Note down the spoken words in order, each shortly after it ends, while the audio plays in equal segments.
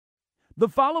The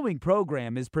following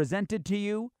program is presented to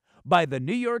you by the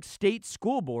New York State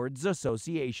School Boards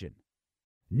Association.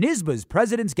 NYSSBA's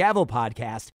President's Gavel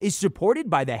podcast is supported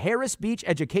by the Harris Beach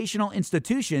Educational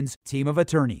Institution's team of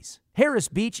attorneys. Harris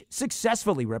Beach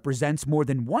successfully represents more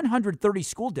than 130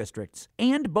 school districts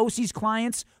and BOCES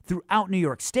clients throughout New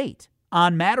York State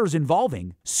on matters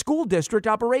involving school district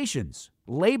operations,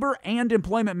 labor and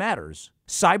employment matters,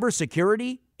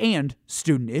 cybersecurity, and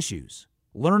student issues.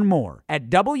 Learn more at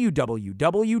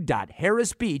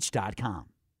www.harrisbeach.com.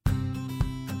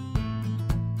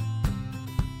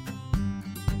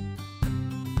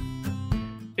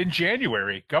 In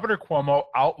January, Governor Cuomo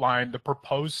outlined the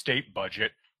proposed state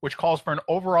budget, which calls for an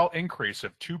overall increase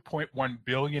of $2.1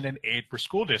 billion in aid for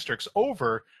school districts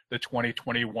over the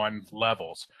 2021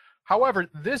 levels. However,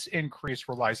 this increase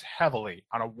relies heavily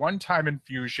on a one-time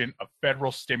infusion of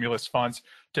federal stimulus funds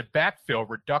to backfill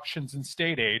reductions in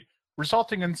state aid,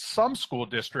 resulting in some school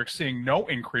districts seeing no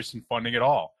increase in funding at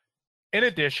all. In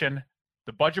addition,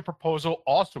 the budget proposal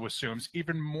also assumes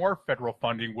even more federal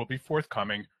funding will be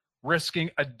forthcoming, risking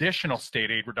additional state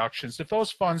aid reductions if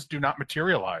those funds do not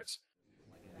materialize.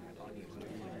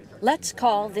 Let's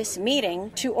call this meeting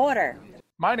to order.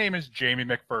 My name is Jamie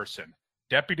McPherson,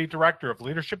 Deputy Director of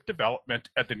Leadership Development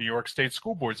at the New York State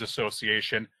School Boards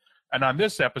Association, and on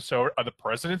this episode of the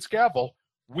President's Gavel,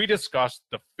 we discuss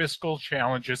the fiscal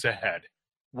challenges ahead,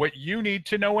 what you need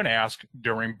to know and ask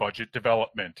during budget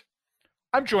development.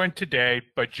 I'm joined today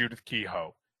by Judith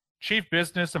Kehoe, Chief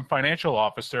Business and Financial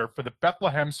Officer for the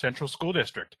Bethlehem Central School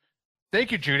District.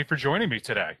 Thank you, Judy, for joining me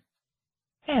today.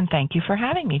 And thank you for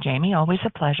having me, Jamie. Always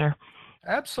a pleasure.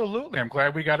 Absolutely. I'm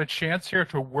glad we got a chance here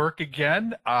to work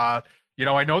again. I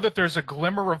know that there's a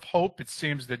glimmer of hope. It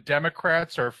seems the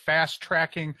Democrats are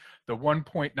fast-tracking the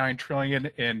 $1.9 trillion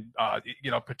in,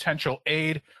 potential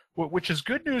aid, which is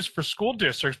good news for school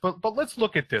districts. But let's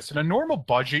look at this. In a normal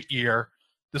budget year,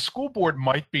 the school board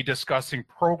might be discussing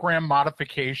program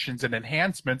modifications and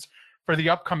enhancements for the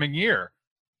upcoming year.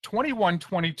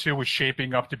 21-22 is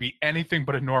shaping up to be anything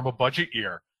but a normal budget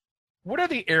year. What are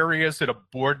the areas that a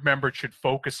board member should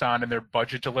focus on in their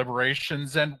budget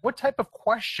deliberations, and what type of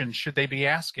questions should they be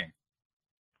asking?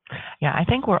 Yeah, I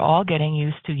think we're all getting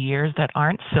used to years that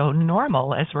aren't so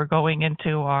normal as we're going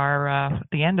into our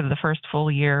the end of the first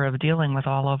full year of dealing with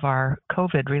all of our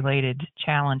COVID-related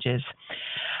challenges.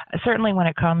 Certainly when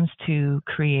it comes to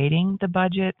creating the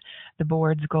budget, the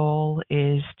board's goal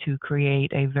is to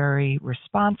create a very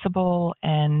responsible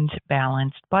and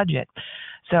balanced budget.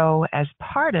 So as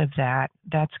part of that,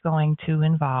 that's going to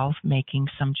involve making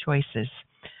some choices.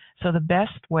 So the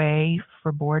best way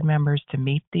for board members to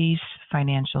meet these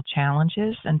financial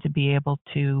challenges and to be able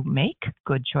to make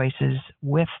good choices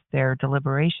with their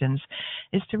deliberations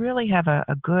is to really have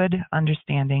a good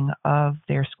understanding of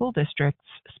their school district's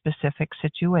specific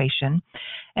situation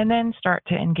and then start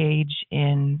to engage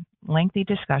in lengthy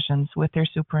discussions with their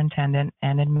superintendent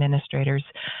and administrators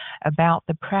about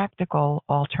the practical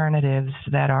alternatives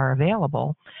that are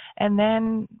available, and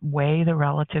then weigh the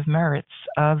relative merits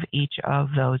of each of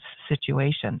those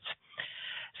situations.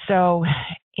 So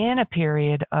in a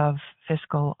period of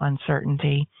fiscal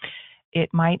uncertainty,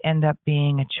 it might end up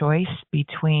being a choice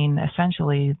between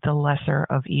essentially the lesser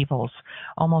of evils.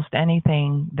 Almost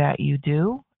anything that you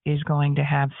do is going to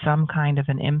have some kind of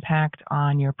an impact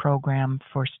on your program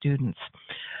for students.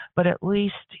 But at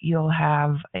least you'll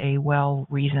have a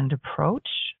well-reasoned approach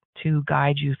to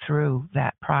guide you through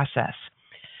that process.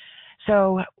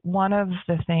 So one of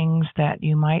the things that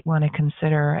you might want to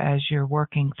consider as you're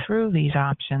working through these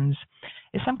options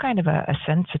is some kind of a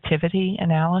sensitivity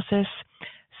analysis.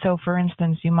 So for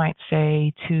instance, you might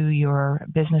say to your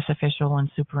business official and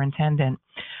superintendent,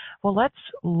 well, let's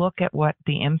look at what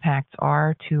the impacts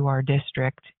are to our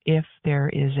district if there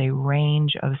is a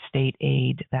range of state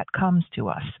aid that comes to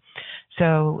us.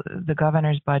 So the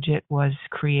governor's budget was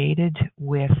created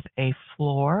with a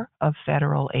floor of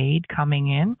federal aid coming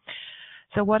in.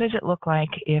 So what does it look like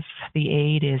if the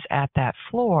aid is at that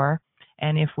floor,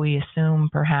 and if we assume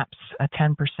perhaps a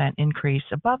 10% increase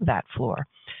above that floor?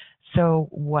 So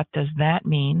what does that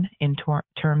mean in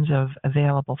terms of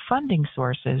available funding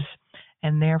sources?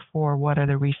 And therefore, what are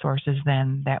the resources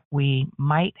then that we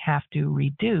might have to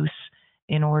reduce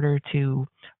in order to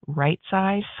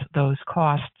right-size those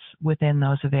costs within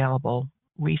those available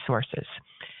resources?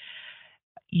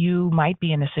 You might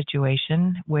be in a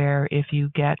situation where if you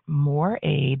get more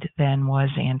aid than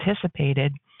was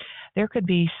anticipated, there could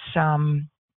be some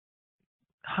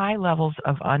high levels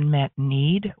of unmet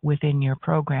need within your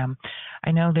program.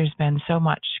 I know there's been so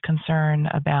much concern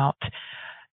about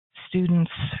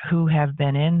students who have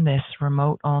been in this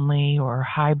remote only or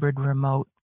hybrid remote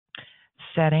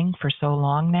setting for so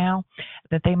long now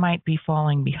that they might be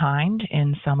falling behind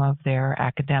in some of their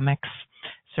academics.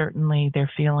 Certainly,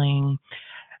 they're feeling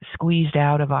squeezed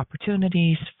out of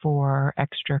opportunities for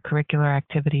extracurricular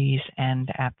activities and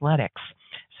athletics.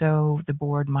 So the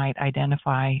board might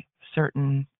identify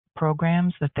certain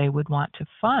programs that they would want to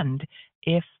fund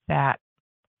if that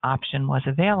option was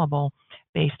available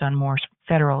based on more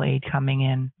federal aid coming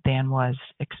in than was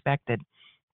expected.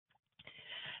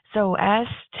 So as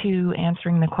to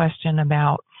answering the question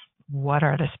about what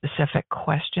are the specific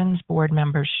questions board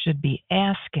members should be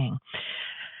asking,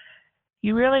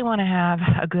 you really want to have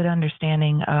a good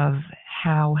understanding of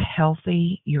how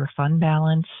healthy your fund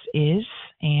balance is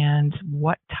and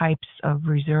what types of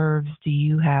reserves do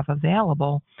you have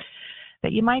available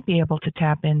that you might be able to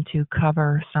tap in to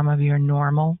cover some of your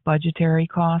normal budgetary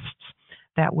costs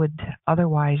that would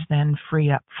otherwise then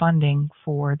free up funding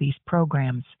for these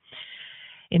programs.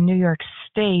 In New York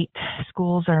State,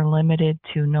 schools are limited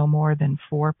to no more than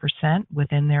 4%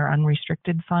 within their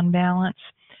unrestricted fund balance.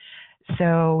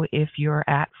 So if you're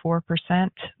at 4%,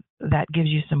 that gives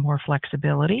you some more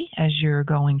flexibility as you're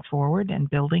going forward and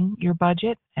building your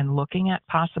budget and looking at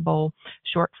possible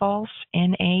shortfalls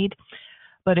in aid.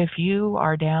 But if you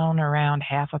are down around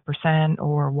 0.5%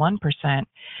 or 1%,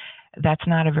 that's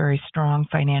not a very strong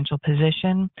financial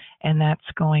position, and that's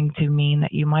going to mean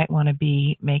that you might want to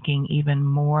be making even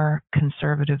more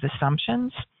conservative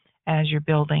assumptions as you're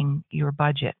building your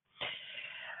budget.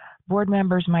 Board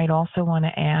members might also want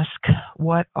to ask,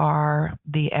 what are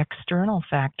the external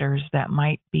factors that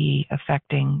might be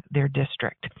affecting their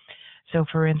district? So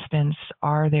for instance,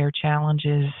 are there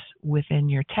challenges within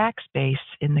your tax base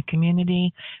in the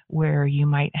community where you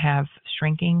might have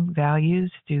shrinking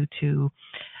values due to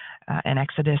an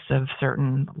exodus of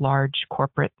certain large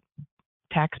corporate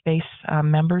tax base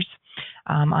members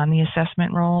on the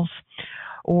assessment rolls?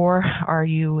 Or are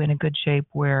you in a good shape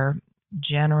where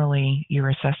generally your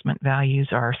assessment values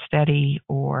are steady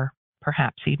or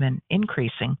perhaps even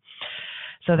increasing?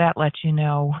 So that lets you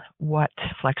know what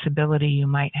flexibility you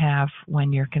might have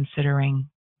when you're considering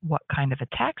what kind of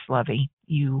a tax levy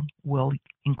you will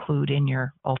include in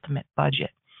your ultimate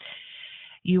budget.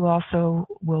 You also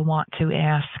will want to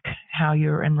ask how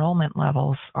your enrollment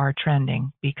levels are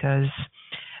trending, because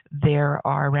there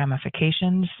are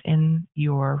ramifications in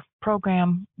your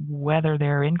program, whether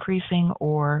they're increasing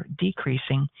or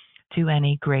decreasing to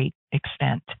any great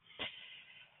extent.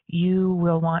 You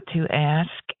will want to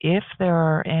ask if there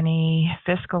are any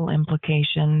fiscal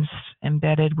implications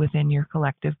embedded within your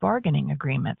collective bargaining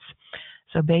agreements.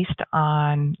 So based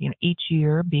on each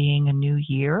year being a new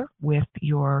year with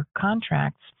your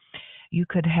contracts, you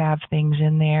could have things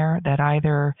in there that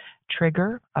either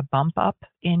trigger a bump up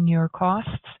in your costs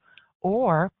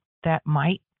or that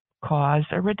might cause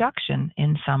a reduction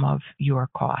in some of your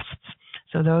costs.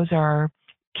 So those are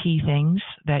key things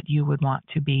that you would want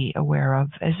to be aware of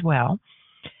as well.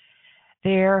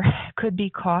 There could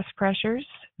be cost pressures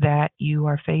that you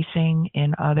are facing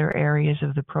in other areas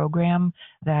of the program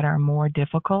that are more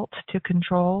difficult to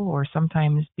control or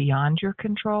sometimes beyond your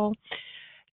control.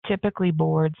 Typically,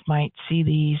 boards might see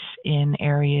these in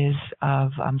areas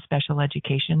of special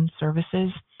education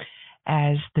services.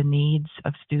 As the needs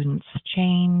of students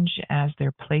change, as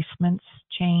their placements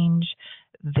change,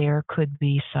 there could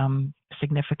be some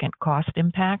significant cost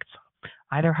impacts,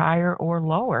 either higher or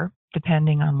lower,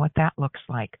 depending on what that looks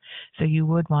like. So you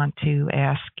would want to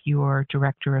ask your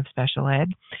director of special ed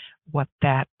what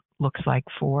that looks like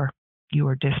for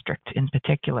your district in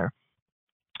particular.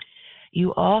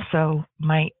 You also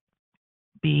might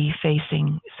be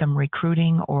facing some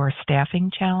recruiting or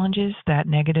staffing challenges that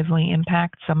negatively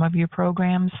impact some of your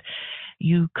programs.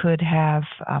 You could have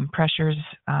pressures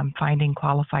finding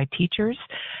qualified teachers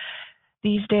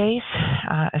these days,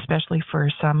 especially for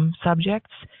some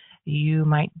subjects. You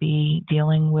might be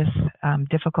dealing with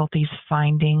difficulties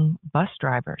finding bus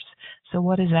drivers. So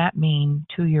what does that mean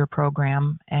to your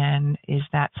program, and is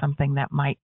that something that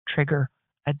might trigger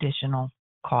additional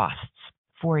costs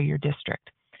for your district?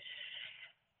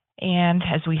 And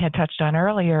as we had touched on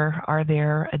earlier, are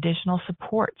there additional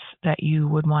supports that you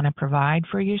would want to provide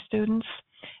for your students?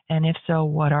 And if so,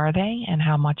 what are they and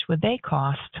how much would they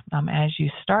cost as you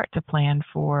start to plan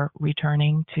for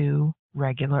returning to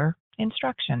regular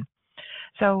instruction?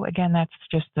 So again, that's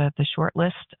just the short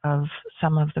list of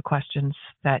some of the questions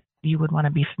that you would want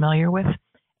to be familiar with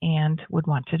and would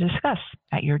want to discuss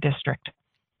at your district.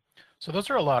 So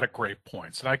those are a lot of great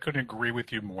points, and I couldn't agree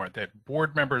with you more that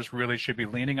board members really should be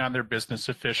leaning on their business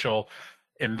official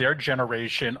in their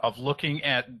generation of looking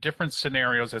at different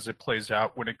scenarios as it plays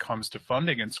out when it comes to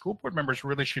funding. And school board members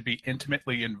really should be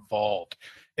intimately involved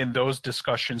in those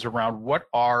discussions around what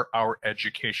are our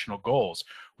educational goals,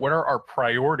 what are our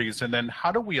priorities, and then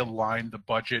how do we align the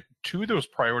budget to those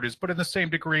priorities. But in the same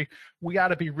degree, we got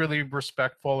to be really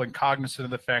respectful and cognizant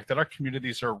of the fact that our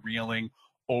communities are reeling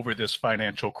over this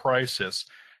financial crisis,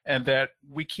 and that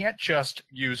we can't just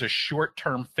use a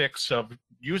short-term fix of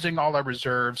using all our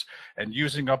reserves and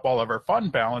using up all of our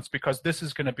fund balance, because this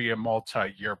is going to be a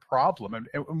multi-year problem.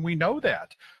 And we know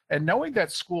that. And knowing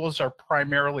that schools are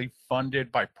primarily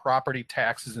funded by property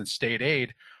taxes and state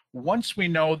aid, once we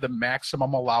know the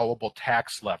maximum allowable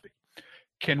tax levy,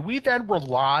 can we then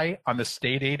rely on the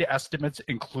state aid estimates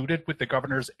included with the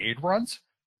governor's aid runs?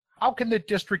 How can the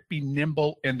district be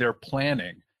nimble in their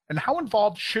planning? And how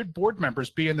involved should board members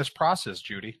be in this process,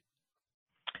 Judy?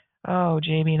 Oh,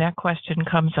 Jamie, that question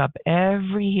comes up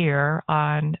every year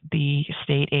on the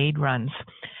state aid runs.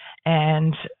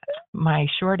 And my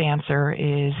short answer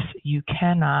is you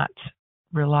cannot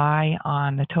rely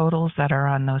on the totals that are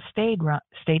on those state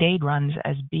aid runs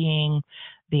as being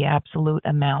the absolute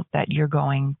amount that you're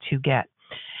going to get.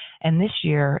 And this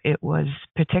year it was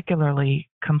particularly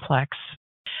complex.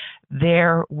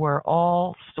 There were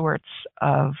all sorts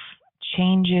of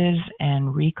changes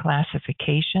and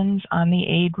reclassifications on the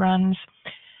aid runs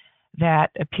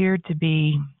that appeared to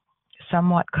be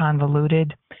somewhat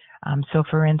convoluted. So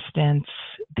for instance,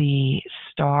 the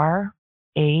STAR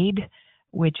aid,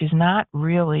 which is not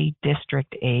really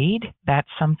district aid, that's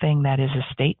something that is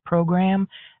a state program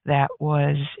that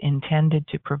was intended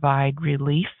to provide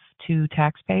relief to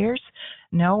taxpayers,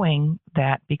 knowing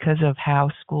that because of how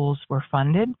schools were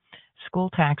funded, school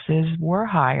taxes were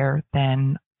higher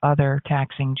than other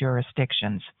taxing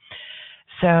jurisdictions.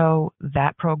 So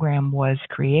that program was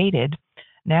created.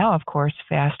 Now, of course,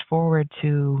 fast forward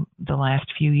to the last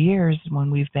few years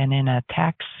when we've been in a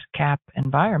tax cap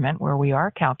environment where we are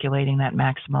calculating that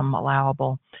maximum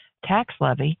allowable tax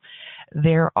levy,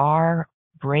 there are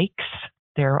breaks,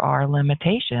 there are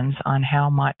limitations on how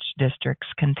much districts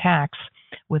can tax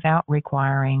without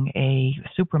requiring a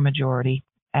supermajority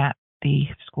at the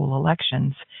school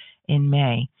elections in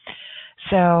May.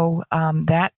 So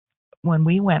that when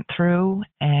we went through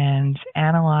and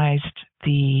analyzed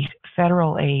the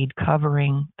federal aid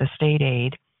covering the state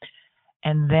aid,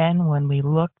 and then when we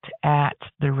looked at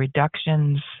the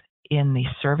reductions in the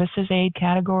services aid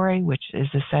category, which is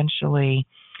essentially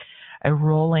a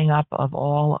rolling up of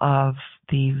all of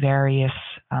the various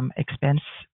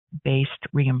expense-based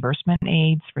reimbursement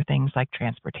aids for things like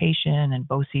transportation and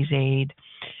BOCES aid,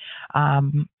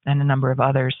 and a number of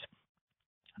others,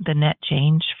 the net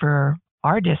change for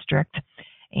our district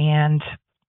and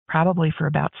probably for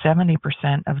about 70%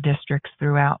 of districts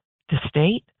throughout the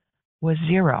state was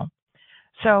zero.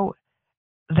 So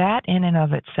that in and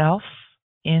of itself,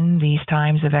 in these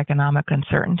times of economic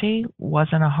uncertainty,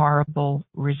 wasn't a horrible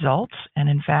result. And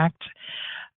in fact,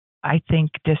 I think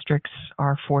districts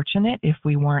are fortunate if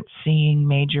we weren't seeing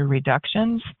major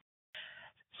reductions.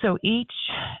 So each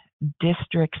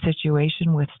district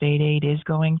situation with state aid is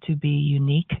going to be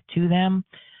unique to them.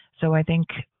 So I think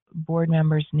board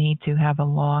members need to have a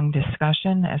long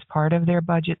discussion as part of their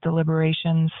budget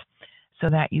deliberations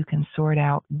so that you can sort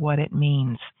out what it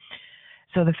means.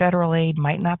 So the federal aid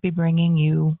might not be bringing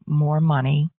you more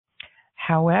money.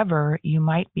 However, you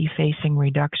might be facing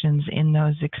reductions in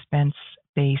those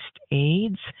expense-based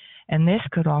aids, and this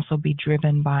could also be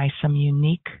driven by some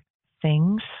unique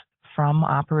things from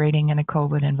operating in a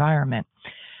COVID environment.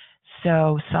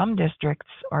 So some districts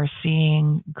are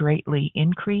seeing greatly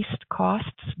increased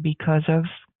costs because of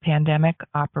pandemic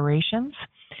operations.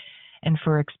 And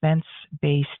for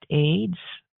expense-based aids,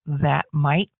 that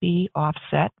might be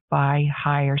offset by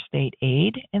higher state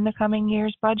aid in the coming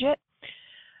year's budget.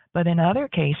 But in other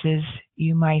cases,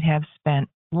 you might have spent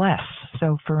less.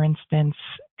 So for instance,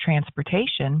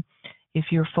 transportation, if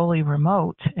you're fully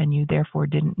remote and you therefore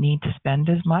didn't need to spend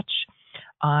as much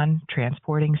on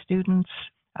transporting students,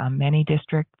 many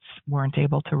districts weren't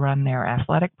able to run their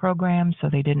athletic programs, so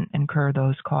they didn't incur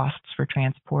those costs for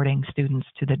transporting students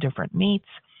to the different meets.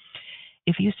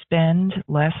 If you spend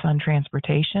less on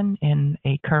transportation in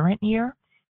a current year,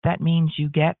 that means you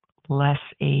get less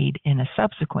aid in a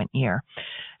subsequent year.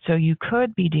 So you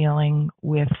could be dealing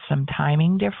with some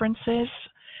timing differences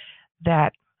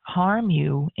that harm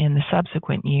you in the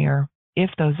subsequent year if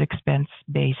those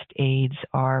expense-based aids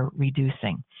are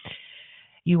reducing.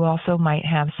 You also might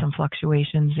have some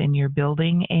fluctuations in your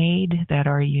building aid that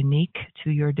are unique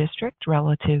to your district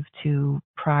relative to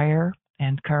prior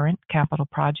and current capital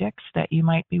projects that you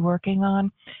might be working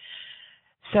on.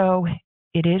 So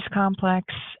it is complex,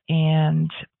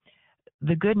 and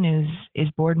the good news is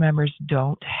board members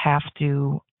don't have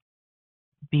to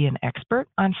be an expert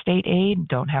on state aid,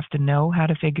 don't have to know how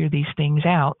to figure these things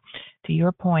out. To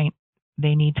your point,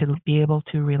 they need to be able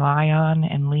to rely on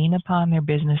and lean upon their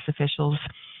business officials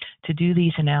to do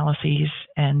these analyses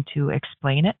and to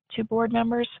explain it to board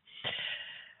members.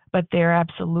 But there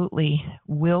absolutely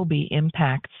will be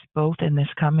impacts both in this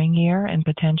coming year and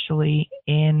potentially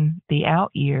in the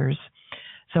out years.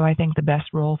 So I think the best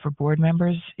role for board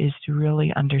members is to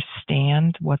really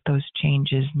understand what those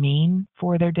changes mean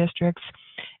for their districts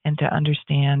and to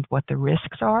understand what the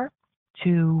risks are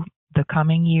to the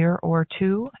coming year or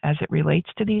two as it relates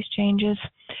to these changes.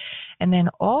 And then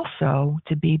also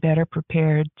to be better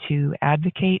prepared to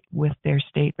advocate with their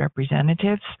state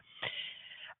representatives.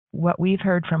 What we've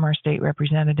heard from our state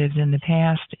representatives in the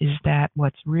past is that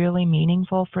what's really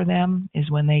meaningful for them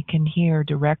is when they can hear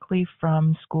directly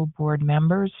from school board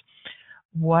members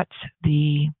what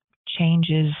the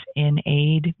changes in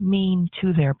aid mean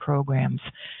to their programs.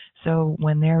 So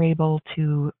when they're able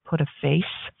to put a face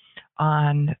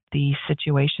on the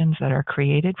situations that are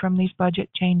created from these budget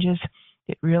changes,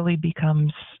 it really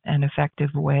becomes an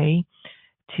effective way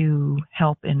to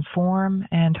help inform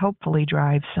and hopefully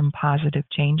drive some positive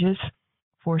changes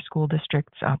for school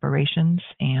districts' operations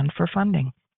and for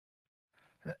funding.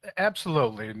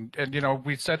 Absolutely. And,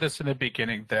 we said this in the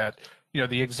beginning that,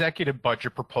 the executive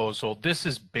budget proposal, this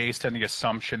is based on the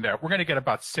assumption that we're going to get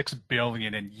about $6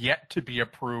 billion in yet to be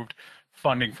approved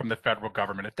funding from the federal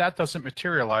government. If that doesn't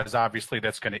materialize, obviously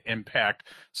that's going to impact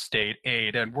state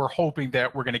aid. And we're hoping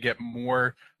that we're going to get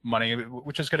more money,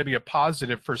 which is going to be a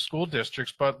positive for school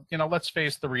districts. But, let's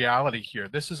face the reality here.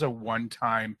 This is a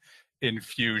one-time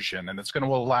infusion, and it's going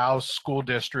to allow school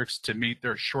districts to meet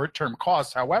their short-term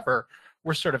costs. However,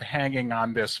 we're sort of hanging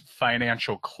on this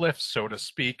financial cliff, so to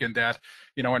speak, and that,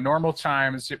 in normal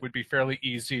times, it would be fairly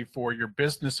easy for your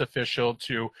business official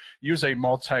to use a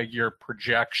multi-year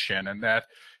projection, and that,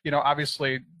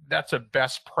 obviously that's a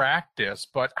best practice,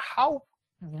 but how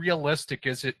realistic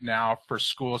is it now for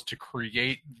schools to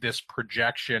create this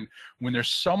projection when there's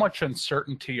so much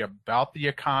uncertainty about the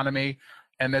economy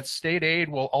and that state aid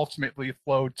will ultimately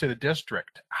flow to the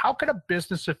district? How can a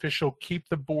business official keep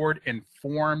the board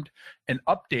informed and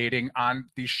updating on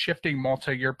these shifting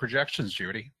multi-year projections,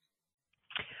 Judy?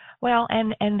 Well,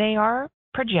 and they are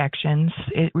projections.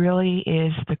 It really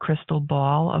is the crystal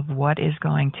ball of what is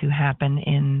going to happen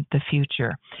in the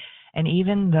future. And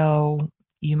even though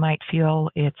you might feel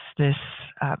it's this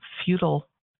futile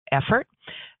effort,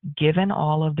 given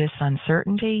all of this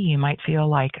uncertainty, you might feel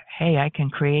like, hey, I can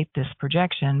create this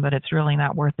projection, but it's really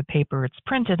not worth the paper it's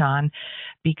printed on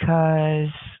because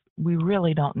we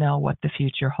really don't know what the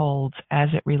future holds as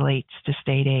it relates to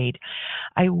state aid.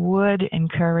 I would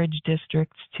encourage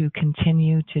districts to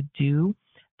continue to do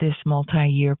this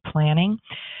multi-year planning.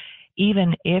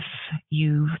 Even if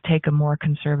you take a more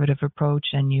conservative approach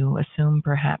and you assume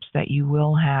perhaps that you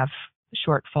will have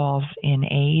shortfalls in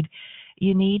aid,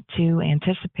 you need to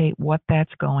anticipate what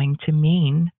that's going to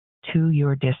mean to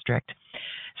your district.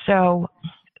 So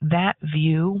that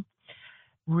view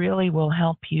really will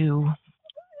help you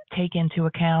take into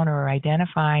account or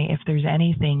identify if there's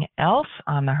anything else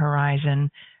on the horizon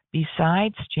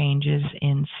besides changes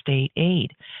in state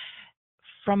aid.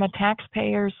 From a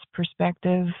taxpayer's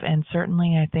perspective, and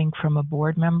certainly I think from a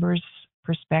board member's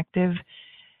perspective,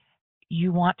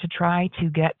 you want to try to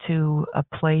get to a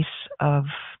place of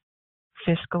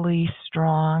fiscally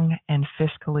strong and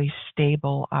fiscally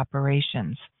stable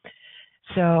operations.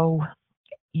 So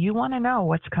you want to know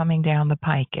what's coming down the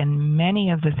pike, and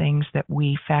many of the things that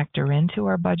we factor into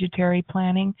our budgetary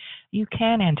planning, you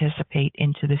can anticipate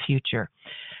into the future.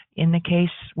 In the case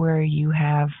where you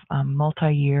have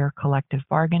multi-year collective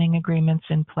bargaining agreements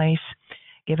in place,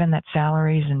 given that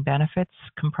salaries and benefits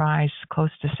comprise close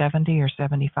to 70 or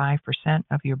 75%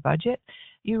 of your budget,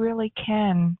 you really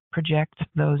can project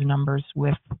those numbers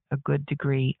with a good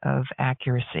degree of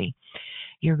accuracy.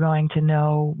 You're going to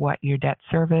know what your debt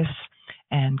service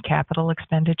and capital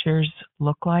expenditures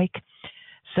look like.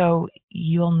 So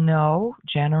you'll know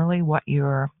generally what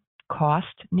your cost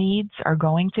needs are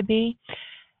going to be.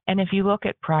 And if you look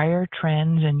at prior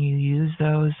trends and you use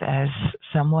those as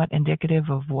somewhat indicative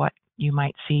of what you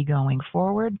might see going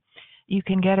forward, you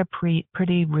can get a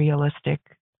pretty realistic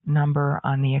number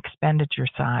on the expenditure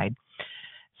side.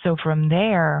 So from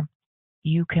there,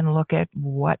 you can look at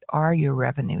what are your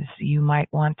revenues. You might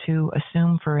want to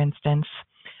assume, for instance,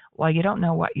 while you don't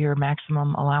know what your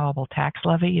maximum allowable tax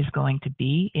levy is going to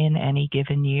be in any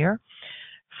given year,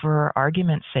 for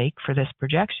argument's sake, for this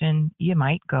projection, you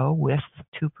might go with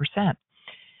 2%.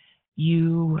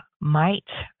 You might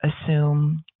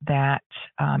assume that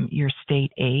your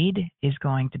state aid is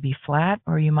going to be flat,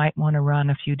 or you might want to run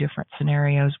a few different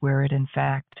scenarios where it in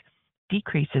fact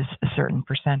decreases a certain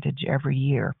percentage every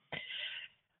year.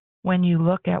 When you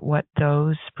look at what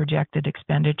those projected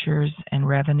expenditures and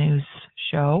revenues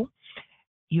show,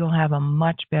 you'll have a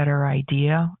much better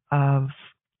idea of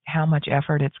how much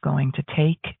effort it's going to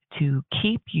take to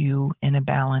keep you in a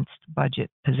balanced budget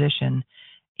position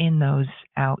in those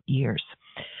out years.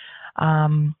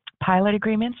 Pilot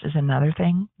agreements is another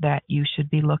thing that you should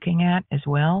be looking at as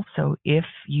well. So if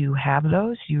you have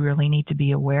those, you really need to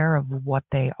be aware of what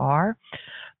they are.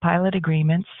 Pilot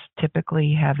agreements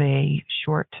typically have a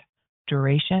short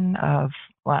duration of,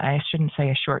 well, I shouldn't say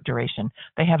a short duration.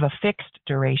 They have a fixed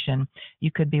duration.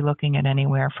 You could be looking at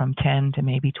anywhere from 10 to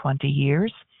maybe 20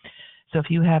 years. So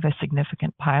if you have a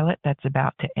significant pilot that's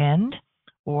about to end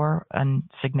or a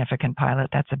significant pilot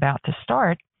that's about to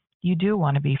start, you do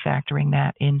want to be factoring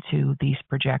that into these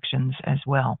projections as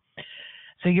well.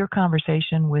 So your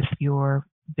conversation with your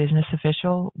business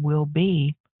official will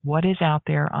be what is out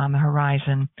there on the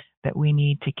horizon that we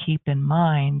need to keep in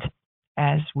mind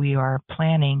as we are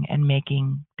planning and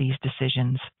making these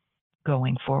decisions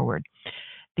going forward.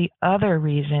 The other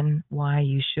reason why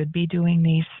you should be doing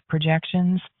these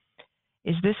projections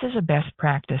is this is a best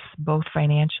practice, both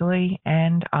financially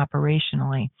and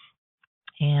operationally.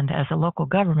 And as a local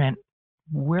government,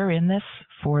 we're in this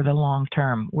for the long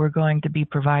term. We're going to be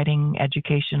providing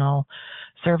educational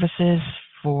services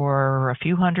for a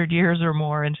few hundred years or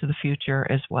more into the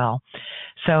future as well.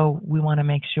 So we want to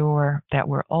make sure that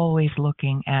we're always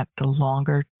looking at the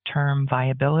longer term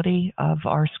viability of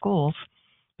our schools,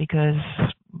 because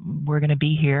we're going to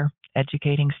be here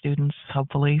educating students,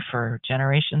 hopefully, for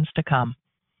generations to come.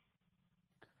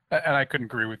 And I couldn't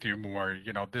agree with you more.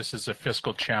 You know, this is a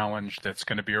fiscal challenge that's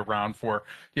going to be around for,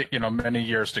 many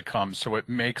years to come. So it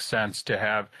makes sense to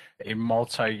have a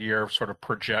multi-year sort of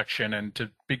projection and to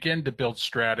begin to build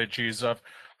strategies of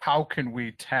how can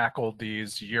we tackle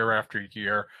these year after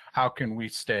year? How can we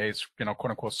stay, quote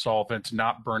unquote, solvent,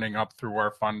 not burning up through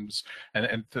our funds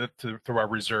and through our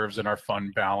reserves and our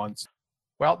fund balance?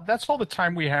 Well, that's all the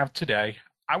time we have today.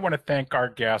 I want to thank our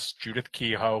guest, Judith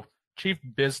Kehoe, Chief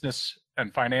Business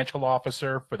and Financial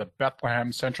Officer for the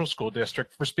Bethlehem Central School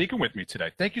District, for speaking with me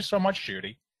today. Thank you so much,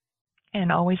 Judy.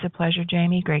 And always a pleasure,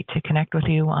 Jamie. Great to connect with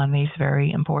you on these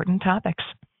very important topics.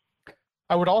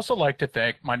 I would also like to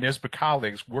thank my NYSSBA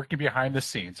colleagues working behind the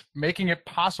scenes, making it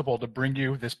possible to bring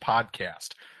you this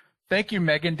podcast. Thank you,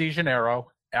 Megan DeGennaro,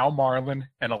 Al Marlin,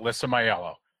 and Alyssa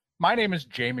Maiello. My name is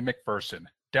Jamie McPherson,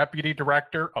 Deputy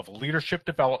Director of Leadership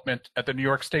Development at the New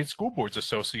York State School Boards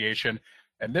Association,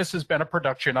 and this has been a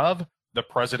production of The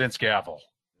President's Gavel.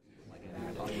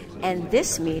 And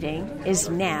this meeting is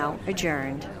now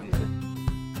adjourned.